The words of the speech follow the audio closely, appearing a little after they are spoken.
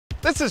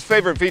This is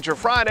Favorite Feature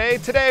Friday.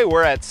 Today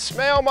we're at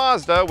Smail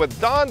Mazda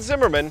with Don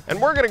Zimmerman,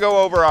 and we're going to go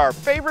over our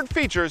favorite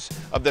features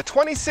of the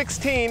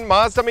 2016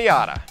 Mazda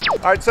Miata. All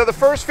right, so the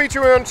first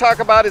feature we want to talk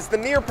about is the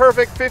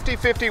near-perfect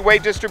 50-50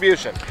 weight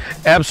distribution.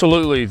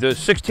 Absolutely. The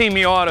 16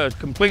 Miata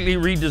completely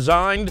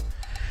redesigned,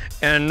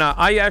 and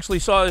I actually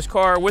saw this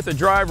car with a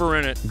driver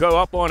in it go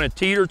up on a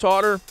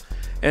teeter-totter,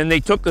 and they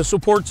took the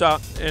supports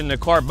out and the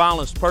car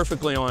balanced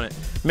perfectly on it.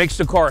 Makes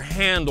the car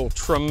handle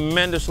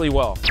tremendously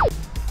well.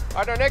 All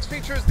right, our next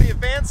feature is the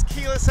advanced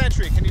keyless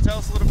entry. Can you tell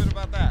us a little bit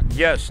about that?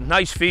 Yes,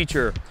 nice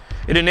feature.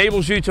 It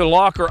enables you to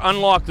lock or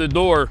unlock the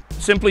door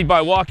simply by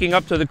walking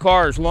up to the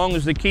car. As long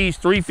as the key's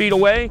 3 feet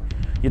away,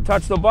 you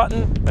touch the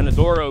button and the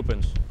door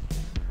opens.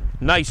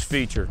 Nice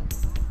feature.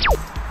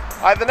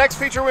 All right, the next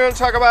feature we want to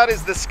talk about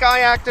is the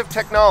SkyActiv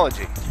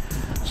technology.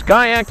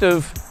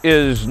 SkyActiv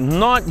is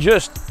not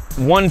just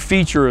one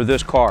feature of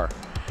this car.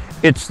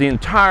 It's the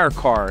entire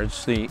car.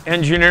 It's the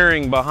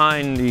engineering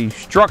behind the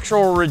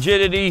structural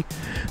rigidity,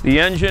 the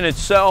engine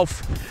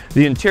itself,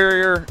 the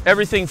interior,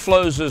 everything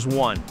flows as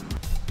one.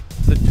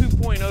 The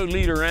 2.0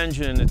 liter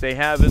engine that they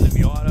have in the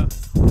Miata,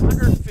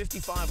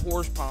 155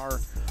 horsepower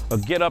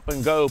of get up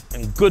and go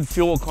and good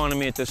fuel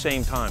economy at the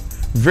same time.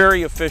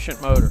 Very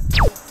efficient motor.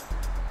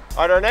 All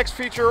right, our next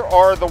feature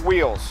are the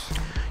wheels.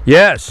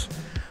 Yes,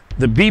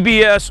 the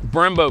BBS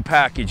Brembo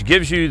package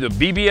gives you the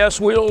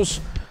BBS wheels,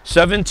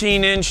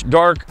 17-inch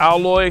dark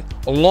alloy,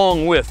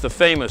 along with the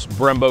famous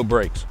Brembo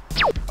brakes.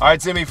 All right,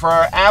 Zimmy, for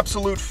our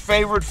absolute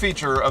favorite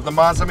feature of the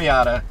Mazda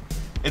Miata,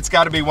 it's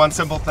got to be one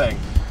simple thing.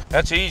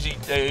 That's easy,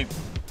 Dave.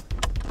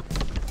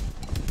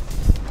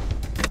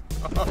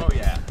 Oh,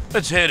 yeah.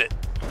 Let's hit it.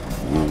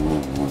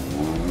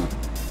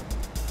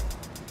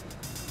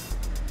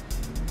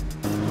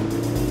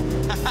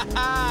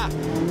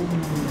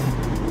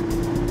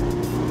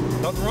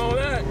 Nothing wrong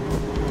with that.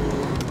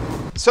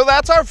 So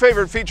that's our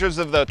favorite features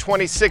of the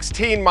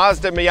 2016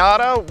 Mazda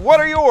Miata. What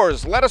are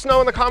yours? Let us know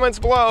in the comments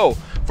below.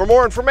 For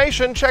more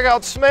information, check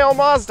out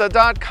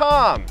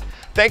smailmazda.com.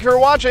 Thank you for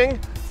watching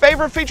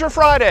Favorite Feature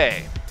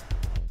Friday.